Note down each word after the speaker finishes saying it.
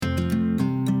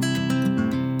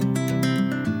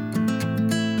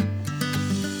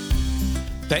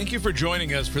Thank you for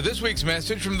joining us for this week's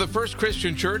message from the First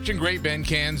Christian Church in Great Bend,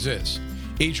 Kansas.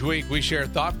 Each week we share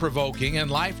thought-provoking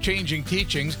and life-changing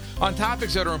teachings on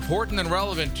topics that are important and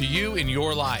relevant to you in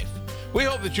your life. We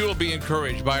hope that you will be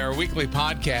encouraged by our weekly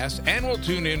podcast and will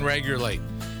tune in regularly.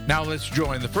 Now let's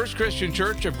join the First Christian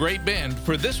Church of Great Bend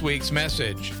for this week's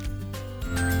message.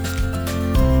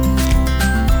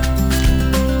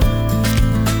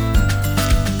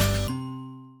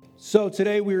 So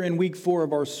today we're in week 4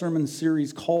 of our sermon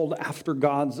series called After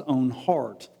God's Own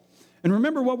Heart. And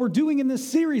remember, what we're doing in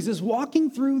this series is walking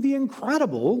through the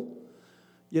incredible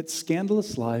yet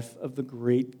scandalous life of the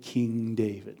great King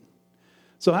David.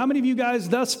 So how many of you guys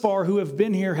thus far who have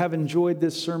been here have enjoyed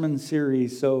this sermon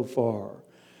series so far?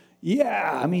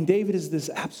 Yeah, David is this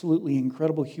absolutely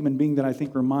incredible human being that I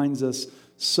think reminds us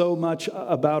so much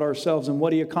about ourselves and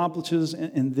what he accomplishes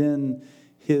and then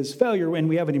his failure, and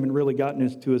we haven't even really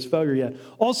gotten to his failure yet.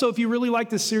 Also, if you really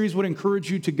like this series, would encourage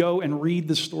you to go and read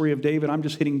the story of David. I'm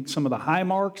just hitting some of the high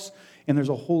marks, and there's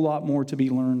a whole lot more to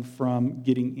be learned from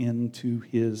getting into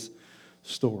his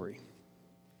story.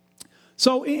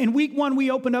 So in week 1,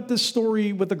 we opened up this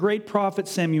story with the great prophet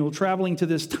Samuel traveling to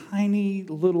this tiny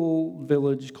little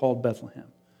village called Bethlehem.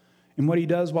 And what he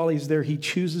does while he's there, he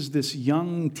chooses this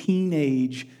young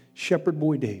teenage shepherd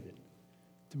boy David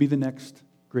to be the next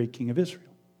great king of Israel.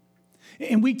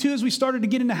 In week 2, as we started to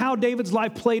get into how David's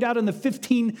life played out in the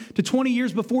 15 to 20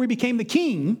 years before he became the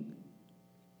king,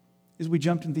 is we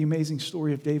jumped into the amazing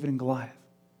story of David and Goliath,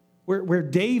 where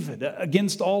David,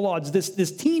 against all odds,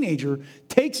 this teenager,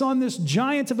 takes on this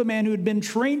giant of a man who had been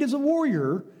trained as a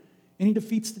warrior, and he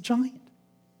defeats the giant.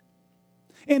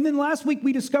 And then last week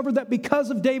we discovered that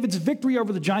because of David's victory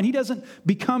over the giant, he doesn't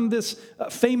become this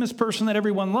famous person that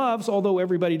everyone loves, although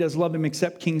everybody does love him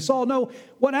except King Saul. No,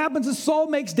 what happens is Saul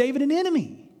makes David an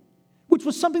enemy, which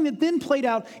was something that then played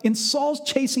out in Saul's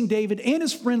chasing David and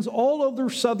his friends all over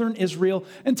southern Israel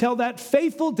until that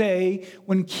fateful day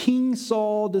when King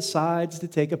Saul decides to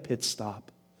take a pit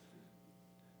stop.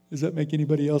 Does that make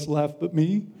anybody else laugh but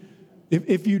me?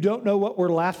 If you don't know what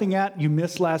we're laughing at, you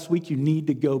missed last week, you need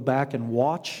to go back and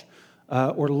watch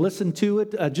or listen to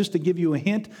it. Just to give you a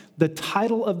hint, the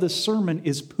title of the sermon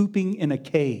is Pooping in a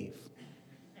Cave.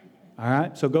 All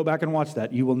right, so go back and watch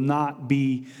that. You will not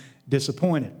be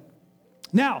disappointed.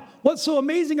 Now, what's so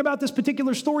amazing about this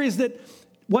particular story is that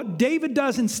what David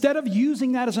does, instead of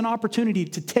using that as an opportunity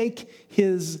to take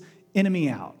his enemy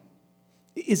out,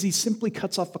 is he simply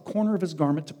cuts off a corner of his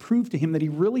garment to prove to him that he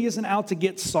really isn't out to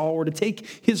get Saul or to take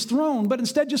his throne, but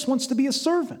instead just wants to be a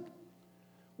servant,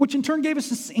 which in turn gave us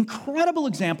this incredible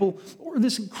example or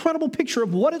this incredible picture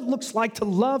of what it looks like to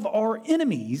love our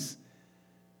enemies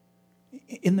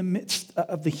in the midst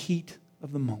of the heat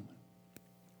of the moment,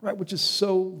 right? Which is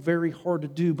so very hard to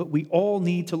do, but we all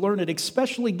need to learn it,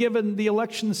 especially given the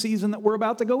election season that we're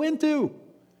about to go into.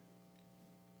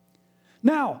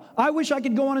 Now, I wish I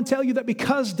could go on and tell you that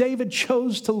because David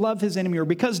chose to love his enemy, or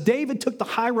because David took the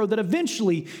high road, that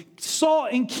eventually Saul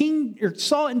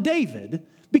and David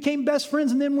became best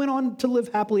friends and then went on to live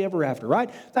happily ever after, right?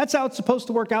 That's how it's supposed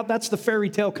to work out. That's the fairy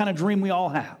tale kind of dream we all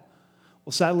have.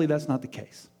 Well, sadly, that's not the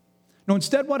case. No,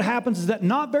 instead what happens is that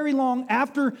not very long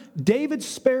after David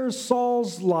spares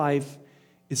Saul's life,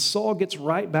 is Saul gets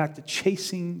right back to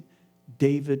chasing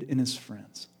David and his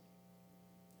friends,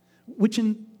 which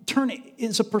in turn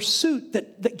is a pursuit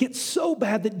that gets so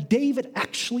bad that David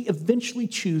actually eventually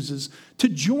chooses to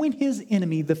join his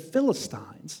enemy, the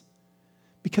Philistines,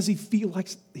 because he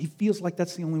feels like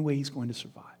that's the only way he's going to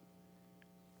survive.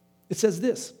 It says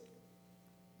this: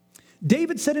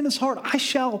 David said in his heart, I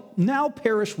shall now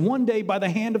perish one day by the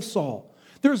hand of Saul.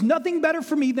 There is nothing better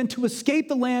for me than to escape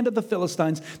the land of the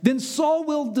Philistines. Then Saul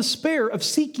will despair of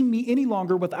seeking me any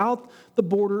longer within the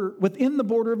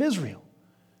border of Israel,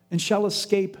 and shall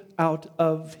escape out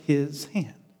of his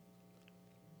hand.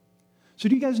 So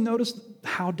do you guys notice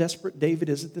how desperate David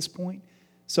is at this point?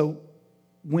 So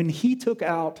when he took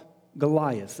out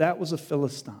Goliath, that was a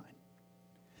Philistine.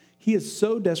 He is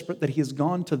so desperate that he has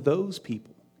gone to those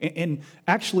people. And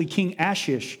actually King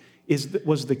Achish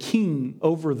was the king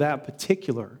over that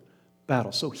particular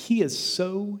battle. So he is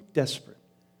so desperate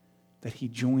that he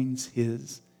joins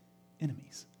his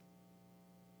enemies,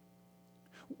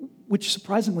 which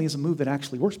surprisingly is a move that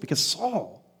actually works because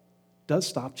Saul does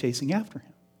stop chasing after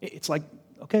him. It's like,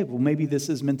 okay, well, maybe this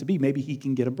is meant to be. Maybe he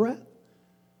can get a breath.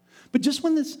 But just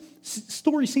when this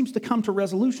story seems to come to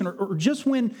resolution, or just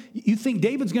when you think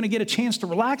David's going to get a chance to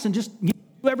relax and just do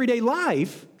everyday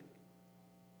life,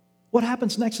 what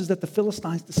happens next is that the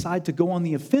Philistines decide to go on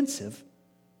the offensive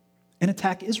and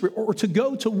attack Israel, or to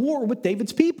go to war with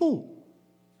David's people,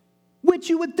 which which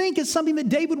you would think is something that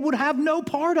David would have no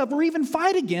part of or even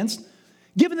fight against,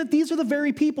 given that these are the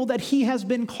very people that he has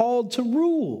been called to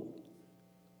rule.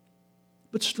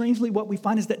 But strangely, what we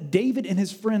find is that David and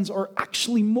his friends are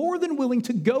actually more than willing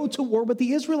to go to war with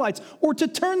the Israelites or to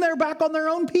turn their back on their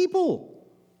own people.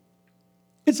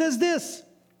 It says this: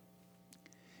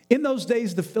 in those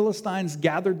days, the Philistines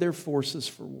gathered their forces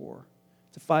for war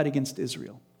to fight against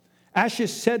Israel.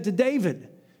 Achish said to David,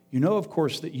 "You know, of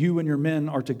course, that you and your men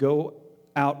are to go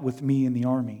out with me in the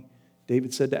army."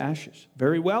 David said to Achish,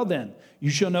 "Very well then, you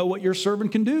shall know what your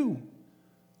servant can do."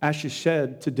 Achish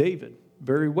said to David,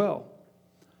 "Very well.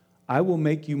 I will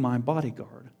make you my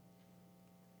bodyguard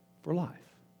for life."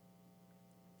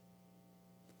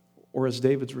 Or as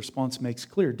David's response makes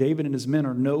clear, David and his men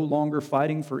are no longer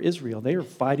fighting for Israel. They are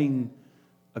fighting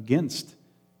against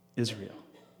Israel.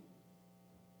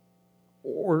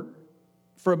 Or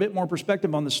for a bit more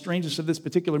perspective on the strangeness of this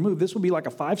particular move, this would be like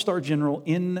a 5-star general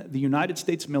in the United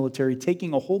States military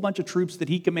taking a whole bunch of troops that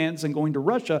he commands and going to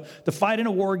Russia to fight in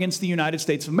a war against the United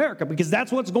States of America, because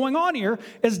that's what's going on here,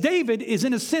 as David is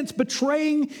in a sense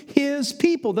betraying his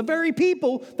people, the very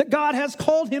people that God has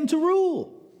called him to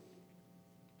rule.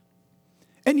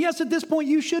 And yes, at this point,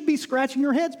 you should be scratching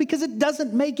your heads because it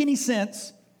doesn't make any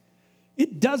sense.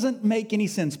 It doesn't make any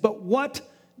sense. But what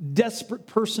desperate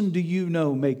person do you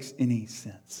know makes any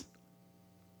sense?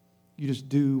 You just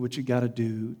do what you got to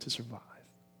do to survive.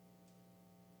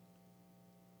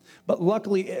 But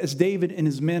luckily, as David and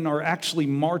his men are actually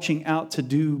marching out to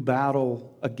do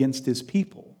battle against his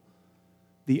people,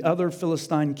 the other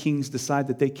Philistine kings decide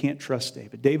that they can't trust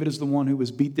David. David is the one who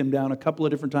has beat them down a couple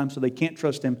of different times, so they can't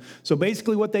trust him. So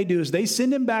basically what they do is they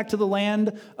send him back to the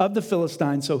land of the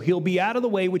Philistines so he'll be out of the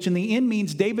way, which in the end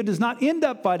means David does not end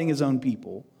up fighting his own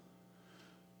people,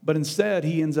 but instead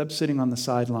he ends up sitting on the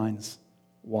sidelines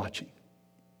watching,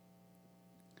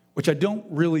 which I don't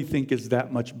really think is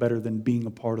that much better than being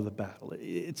a part of the battle.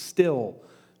 It's still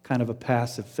kind of a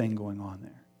passive thing going on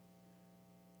there.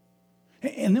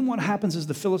 And then what happens is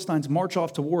the Philistines march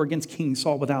off to war against King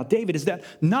Saul without David is that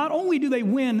not only do they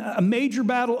win a major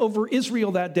battle over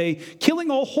Israel that day, killing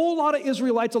a whole lot of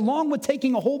Israelites along with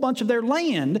taking a whole bunch of their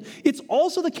land, it's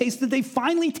also the case that they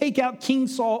finally take out King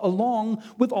Saul along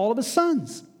with all of his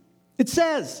sons. It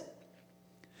says,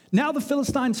 "Now the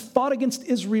Philistines fought against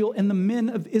Israel, and the men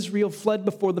of Israel fled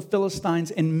before the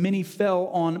Philistines, and many fell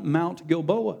on Mount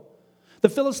Gilboa. The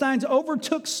Philistines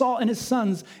overtook Saul and his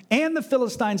sons, and the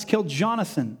Philistines killed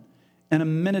Jonathan and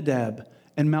Amminadab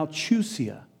and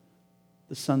Malchusah,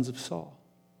 the sons of Saul.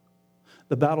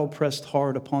 The battle pressed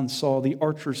hard upon Saul. The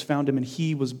archers found him, and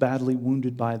he was badly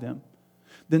wounded by them.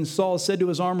 Then Saul said to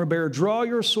his armor-bearer, 'Draw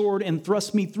your sword and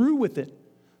thrust me through with it,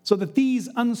 so that these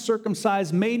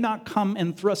uncircumcised may not come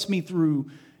and thrust me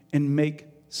through and make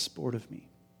sport of me.'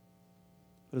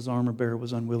 But his armor-bearer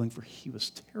was unwilling, for he was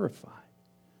terrified.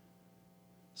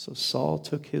 So Saul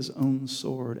took his own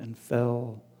sword and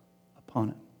fell upon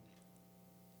it."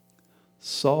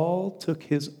 Saul took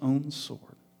his own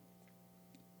sword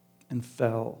and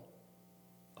fell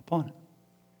upon it.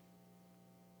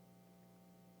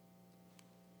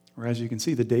 Or as you can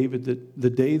see, the day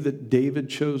that David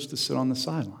chose to sit on the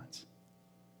sidelines,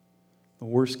 the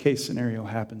worst case scenario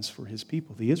happens for his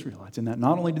people, the Israelites, in that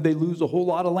not only did they lose a whole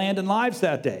lot of land and lives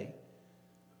that day,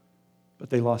 but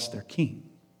they lost their king,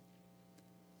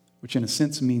 which in a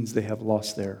sense means they have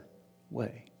lost their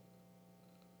way.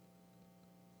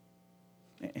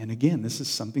 And again, this is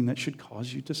something that should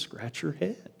cause you to scratch your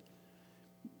head.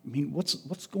 I mean, what's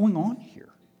going on here?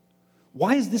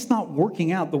 Why is this not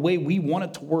working out the way we want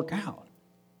it to work out?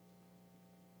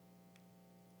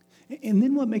 And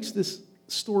then what makes this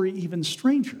story even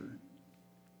stranger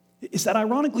is that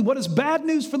ironically, what is bad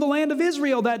news for the land of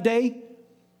Israel that day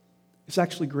is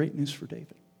actually great news for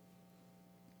David.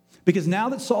 Because now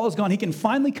that Saul is gone, he can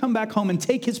finally come back home and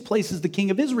take his place as the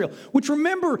king of Israel, which,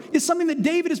 remember, is something that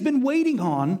David has been waiting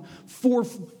on for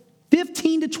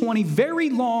 15 to 20 very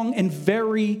long and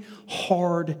very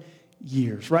hard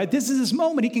years, right? This is his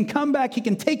moment. He can come back, he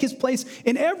can take his place,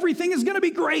 and everything is going to be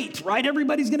great, right?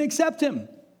 Everybody's going to accept him.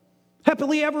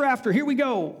 Happily ever after. Here we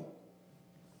go.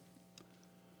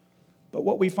 But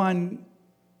what we find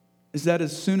is that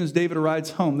as soon as David arrives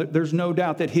home, there's no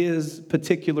doubt that his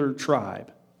particular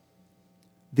tribe,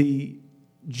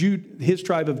 his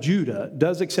tribe of Judah,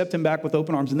 does accept him back with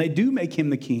open arms, and they do make him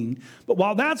the king. But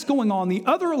while that's going on, the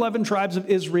other 11 tribes of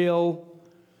Israel,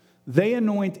 they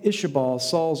anoint Ishabal,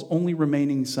 Saul's only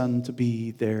remaining son, to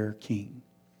be their king.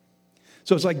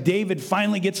 So it's like David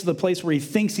finally gets to the place where he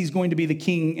thinks he's going to be the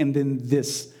king, and then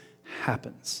this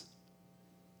happens.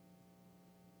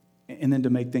 And then to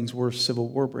make things worse, civil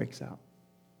war breaks out.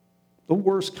 The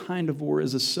worst kind of war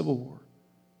is a civil war.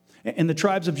 And the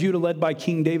tribes of Judah, led by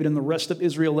King David, and the rest of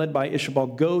Israel, led by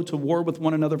Ishabel, go to war with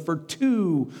one another for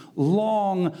 2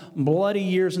 long, bloody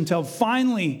years until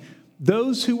finally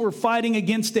those who were fighting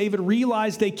against David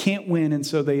realize they can't win, and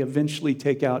so they eventually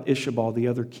take out Ishabel, the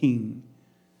other king,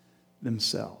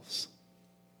 themselves.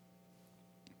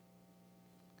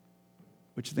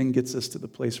 Which then gets us to the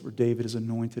place where David is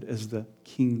anointed as the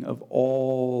king of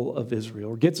all of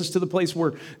Israel, or gets us to the place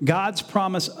where God's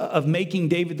promise of making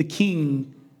David the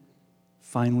king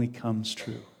finally comes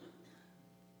true.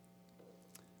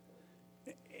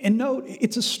 And note,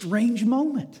 it's a strange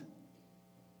moment.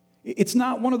 It's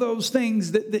not one of those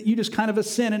things that you just kind of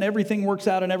ascend and everything works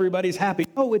out and everybody's happy.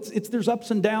 No, there's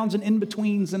ups and downs and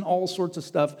in-betweens and all sorts of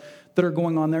stuff that are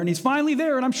going on there. And he's finally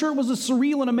there, and I'm sure it was a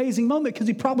surreal and amazing moment because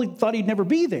he probably thought he'd never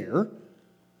be there.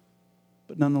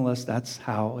 But nonetheless, that's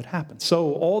how it happened.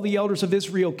 So all the elders of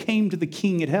Israel came to the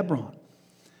king at Hebron.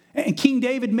 And King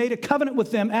David made a covenant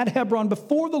with them at Hebron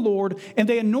before the Lord, and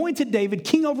they anointed David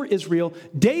king over Israel.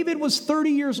 David was 30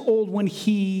 years old when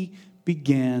he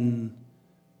began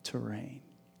to reign.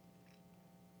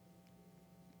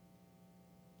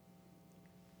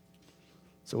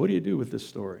 So what do you do with this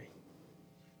story?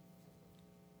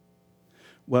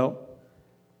 Well,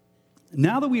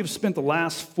 now that we have spent the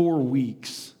last 4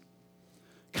 weeks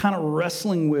kind of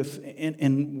wrestling with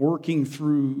and working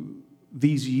through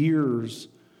these years,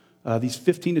 these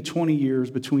 15 to 20 years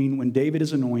between when David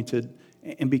is anointed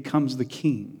and becomes the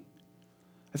king,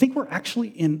 I think we're actually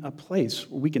in a place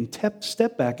where we can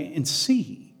step back and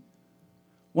see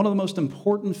one of the most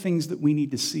important things that we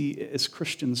need to see as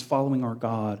Christians following our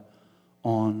God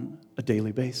on a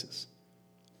daily basis.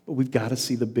 But we've got to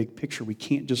see the big picture. We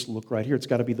can't just look right here. It's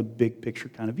got to be the big picture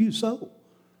kind of view. So,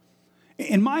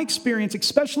 in my experience,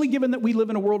 especially given that we live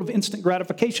in a world of instant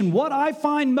gratification, what I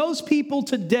find most people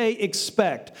today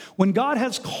expect when God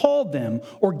has called them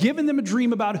or given them a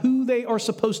dream about who they are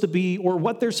supposed to be or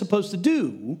what they're supposed to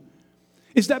do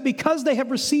is that because they have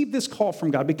received this call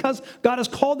from God, because God has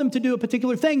called them to do a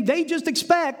particular thing, they just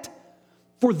expect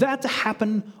for that to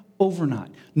happen overnight.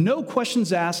 No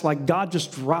questions asked, like God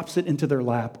just drops it into their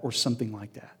lap or something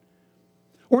like that.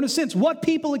 Or in a sense, what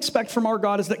people expect from our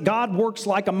God is that God works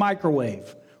like a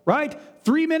microwave, right?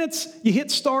 3 minutes, you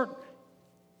hit start,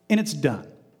 and it's done.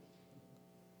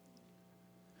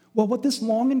 Well, what this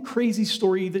long and crazy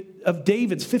story of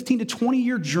David's 15 to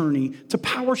 20-year journey to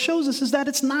power shows us is that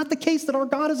it's not the case that our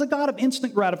God is a God of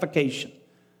instant gratification,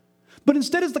 but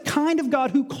instead is the kind of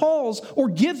God who calls or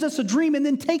gives us a dream and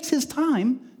then takes his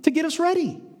time to get us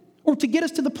ready or to get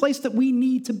us to the place that we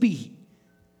need to be.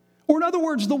 Or in other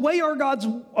words, the way our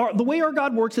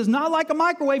God works is not like a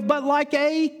microwave, but like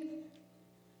a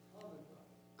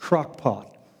crock pot.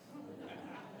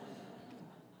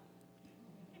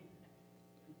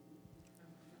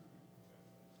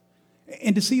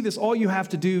 And to see this, all you have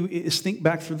to do is think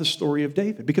back through the story of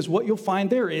David, because what you'll find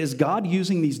there is God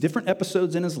using these different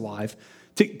episodes in his life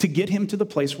to get him to the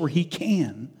place where he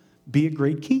can be a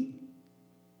great king.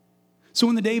 So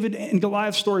in the David and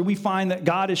Goliath story, we find that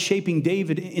God is shaping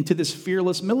David into this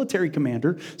fearless military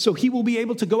commander, so he will be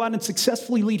able to go out and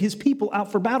successfully lead his people out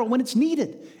for battle when it's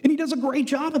needed. And he does a great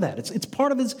job of that. It's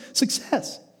part of his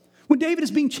success. When David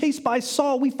is being chased by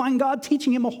Saul, we find God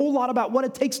teaching him a whole lot about what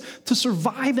it takes to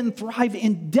survive and thrive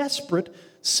in desperate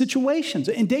situations.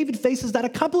 And David faces that a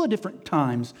couple of different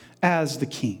times as the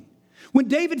king. When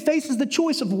David faces the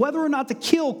choice of whether or not to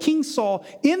kill King Saul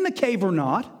in the cave or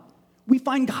not, we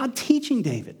find God teaching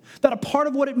David that a part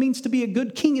of what it means to be a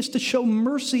good king is to show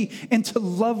mercy and to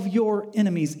love your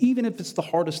enemies, even if it's the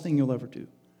hardest thing you'll ever do.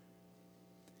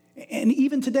 And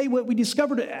even today, what we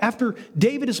discovered after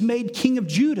David is made king of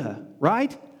Judah,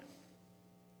 right?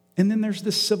 And then there's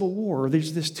this civil war, or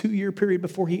there's this 2-year period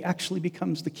before he actually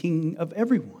becomes the king of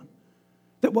everyone.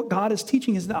 That what God is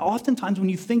teaching is that oftentimes when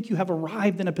you think you have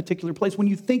arrived in a particular place, when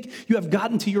you think you have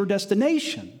gotten to your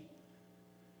destination,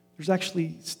 there's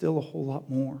actually still a whole lot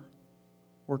more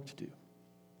work to do.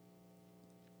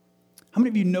 How many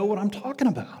of you know what I'm talking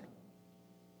about?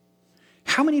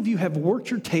 How many of you have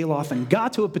worked your tail off and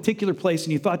got to a particular place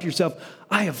and you thought to yourself,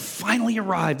 I have finally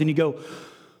arrived, and you go,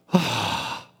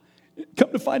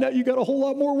 come to find out you got a whole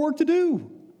lot more work to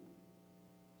do?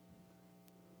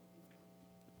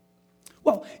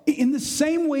 Well, in the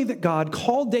same way that God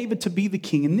called David to be the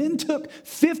king and then took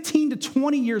 15 to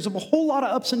 20 years of a whole lot of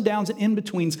ups and downs and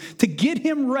in-betweens to get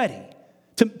him ready,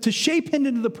 to shape him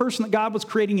into the person that God was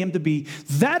creating him to be,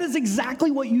 that is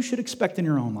exactly what you should expect in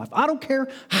your own life. I don't care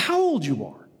how old you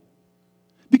are.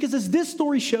 Because as this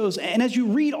story shows, and as you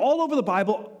read all over the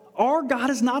Bible, our God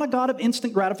is not a God of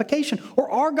instant gratification,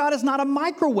 or our God is not a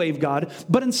microwave God,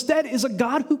 but instead is a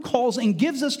God who calls and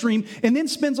gives us dream and then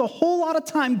spends a whole lot of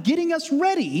time getting us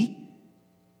ready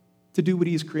to do what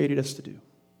He's created us to do.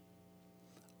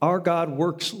 Our God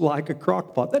works like a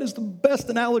crock pot. That is the best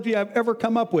analogy I've ever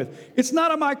come up with. It's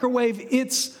not a microwave,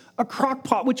 it's a crock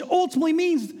pot, which ultimately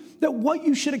means that what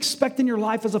you should expect in your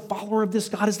life as a follower of this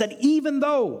God is that even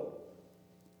though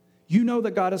you know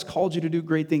that God has called you to do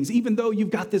great things, even though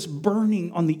you've got this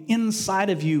burning on the inside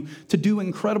of you to do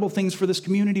incredible things for this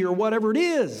community or whatever it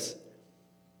is,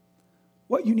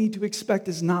 what you need to expect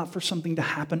is not for something to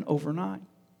happen overnight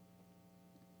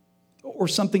or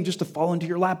something just to fall into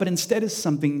your lap, but instead is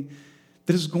something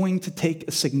that is going to take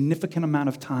a significant amount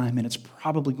of time, and it's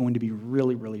probably going to be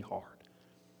really, really hard.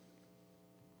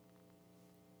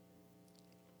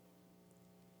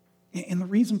 And the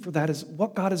reason for that is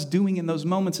what God is doing in those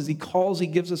moments is He calls, He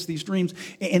gives us these dreams,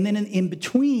 and then in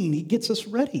between, He gets us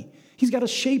ready. He's got to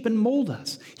shape and mold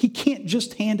us. He can't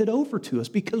just hand it over to us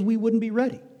because we wouldn't be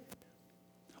ready.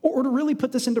 Or to really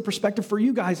put this into perspective for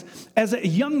you guys, as a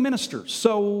young minister,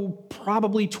 so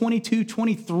probably 22,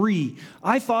 23,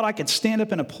 I thought I could stand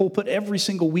up in a pulpit every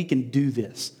single week and do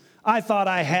this. I thought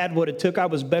I had what it took. I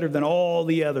was better than all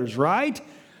the others, right?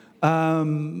 I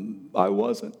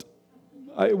wasn't.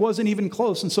 It wasn't even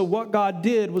close. And so what God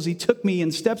did was He took me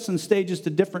in steps and stages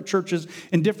to different churches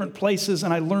in different places,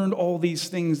 and I learned all these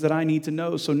things that I need to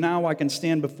know. So now I can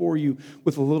stand before you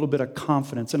with a little bit of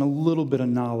confidence and a little bit of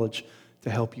knowledge to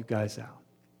help you guys out.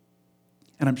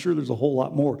 And I'm sure there's a whole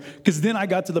lot more. Because then I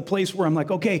got to the place where I'm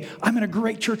like, okay, I'm in a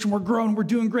great church and we're growing, we're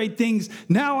doing great things.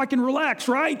 Now I can relax,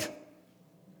 right?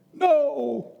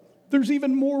 No, there's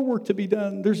even more work to be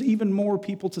done. There's even more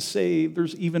people to save.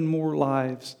 There's even more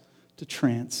lives to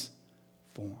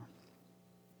transform.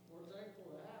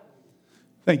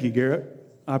 Thank you, Garrett.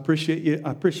 I appreciate you.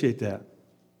 I appreciate that.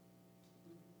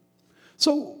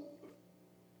 So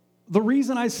the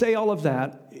reason I say all of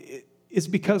that is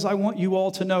because I want you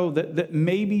all to know that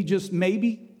maybe, just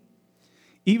maybe,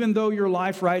 even though your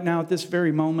life right now at this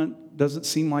very moment doesn't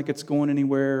seem like it's going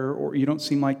anywhere, or you don't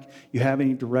seem like you have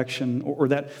any direction, or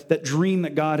that dream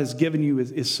that God has given you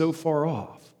is so far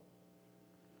off,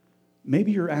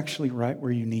 maybe you're actually right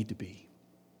where you need to be.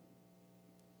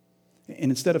 And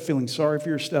instead of feeling sorry for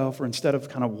yourself, or instead of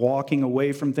kind of walking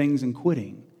away from things and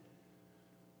quitting,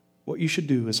 what you should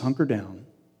do is hunker down,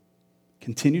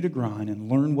 continue to grind,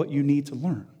 and learn what you need to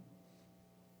learn,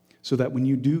 so that when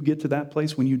you do get to that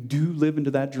place, when you do live into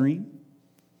that dream,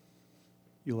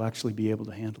 you'll actually be able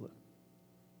to handle it.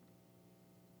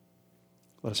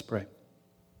 Let us pray.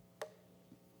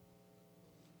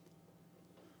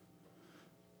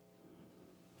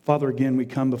 Father, again, we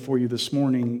come before you this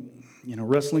morning,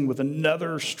 wrestling with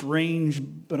another strange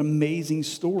but amazing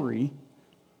story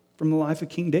from the life of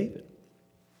King David.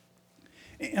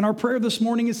 And our prayer this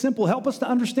morning is simple. Help us to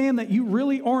understand that you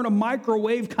really aren't a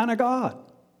microwave kind of God,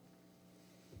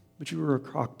 but you are a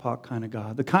crock pot kind of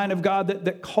God, the kind of God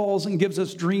that calls and gives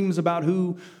us dreams about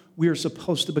who we are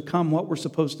supposed to become, what we're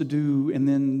supposed to do, and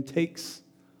then takes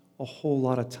a whole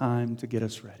lot of time to get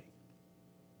us ready.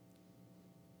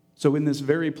 So in this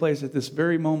very place, at this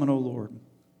very moment, oh Lord,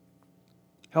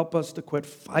 help us to quit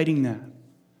fighting that.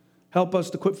 Help us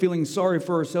to quit feeling sorry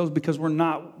for ourselves because we're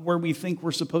not where we think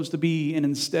we're supposed to be, and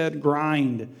instead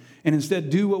grind, and instead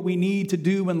do what we need to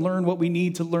do and learn what we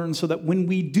need to learn, so that when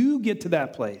we do get to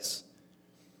that place,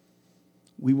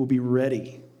 we will be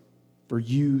ready for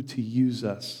you to use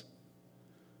us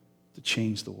to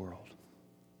change the world,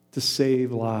 to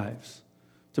save lives,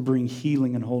 to bring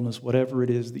healing and wholeness, whatever it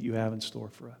is that you have in store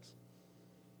for us.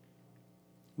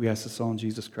 We ask this all in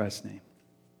Jesus Christ's name.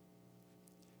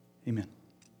 Amen.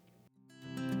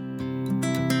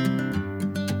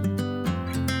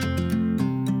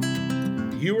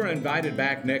 You are invited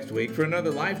back next week for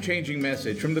another life-changing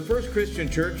message from the First Christian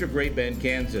Church of Great Bend,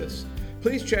 Kansas.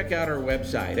 Please check out our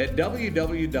website at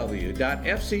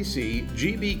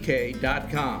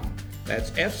www.fccgbk.com.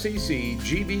 That's fccgbk.com.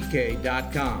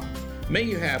 May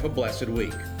you have a blessed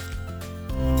week.